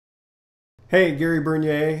Hey, Gary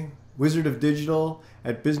Bernier, Wizard of Digital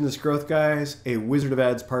at Business Growth Guys, a Wizard of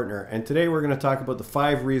Ads partner. And today we're going to talk about the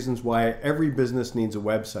 5 reasons why every business needs a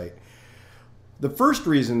website. The first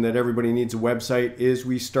reason that everybody needs a website is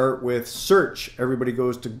we start with search. Everybody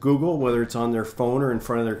goes to Google, whether it's on their phone or in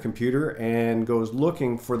front of their computer, and goes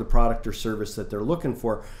looking for the product or service that they're looking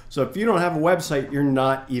for. So if you don't have a website, you're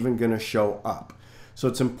not even going to show up. So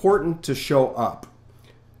it's important to show up.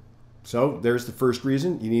 So there's the first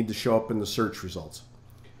reason. You need to show up in the search results.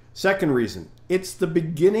 Second reason, it's the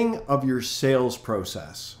beginning of your sales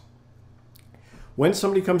process. When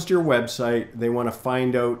somebody comes to your website, they want to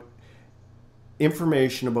find out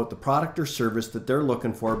information about the product or service that they're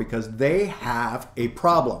looking for because they have a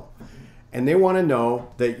problem and they want to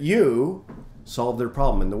know that you solve their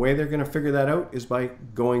problem. And the way they're going to figure that out is by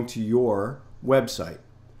going to your website.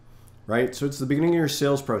 Right? So it's the beginning of your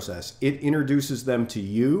sales process. It introduces them to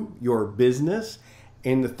you, your business,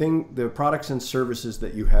 and the products and services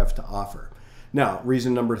that you have to offer. Now,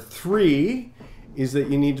 reason number 3 is that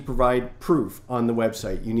you need to provide proof on the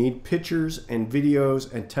website. You need pictures and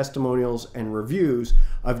videos and testimonials and reviews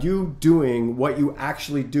of you doing what you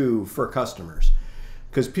actually do for customers.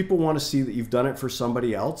 Because people want to see that you've done it for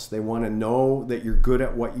somebody else. They want to know that you're good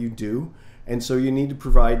at what you do. And so you need to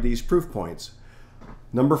provide these proof points.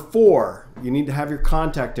 Number 4, you need to have your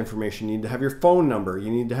contact information, you need to have your phone number,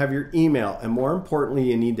 you need to have your email, and more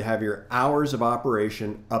importantly, you need to have your hours of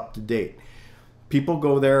operation up to date. People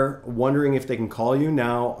go there wondering if they can call you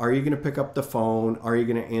now. Are you going to pick up the phone? Are you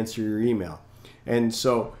going to answer your email? And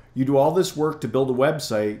so you do all this work to build a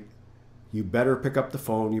website. You better pick up the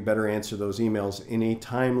phone. You better answer those emails in a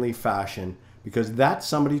timely fashion because that's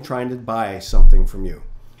somebody trying to buy something from you.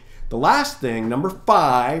 The last thing, number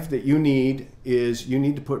 5, that you need is you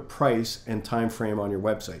need to put price and time frame on your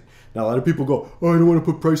website. Now, a lot of people go, oh, I don't want to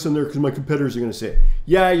put price on there because my competitors are going to see it.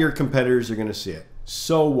 Yeah, your competitors are going to see it.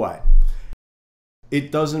 So what?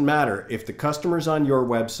 It doesn't matter. If the customer's on your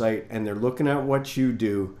website and they're looking at what you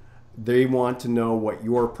do, they want to know what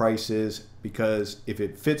your price is because if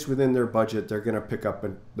it fits within their budget, they're going to pick up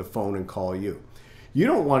the phone and call you. You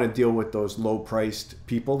don't want to deal with those low-priced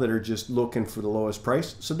people that are just looking for the lowest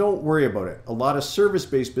price, so don't worry about it. A lot of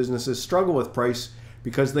service-based businesses struggle with price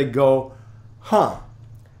because they go, how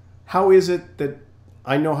is it that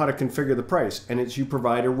I know how to configure the price? And it's you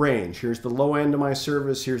provide a range. Here's the low end of my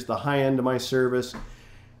service, here's the high end of my service,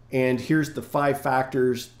 and here's the 5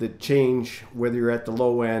 factors that change whether you're at the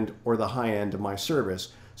low end or the high end of my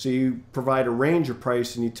service. So you provide a range of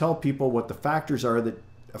price and you tell people what the factors are that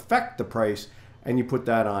affect the price, and you put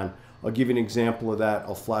that on. I'll give you an example of that.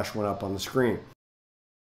 I'll flash one up on the screen.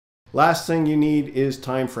 Last thing you need is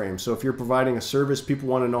time frame. So if you're providing a service, people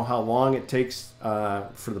want to know how long it takes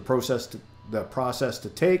for the process to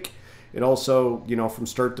take. It also, from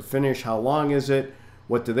start to finish, how long is it?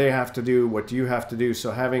 What do they have to do? What do you have to do? So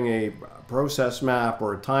having a process map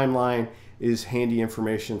or a timeline is handy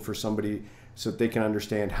information for somebody so that they can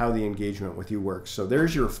understand how the engagement with you works. So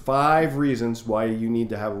there's your 5 reasons why you need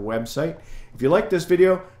to have a website. If you like this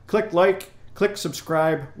video, click like, click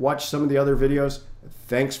subscribe, watch some of the other videos.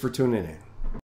 Thanks for tuning in.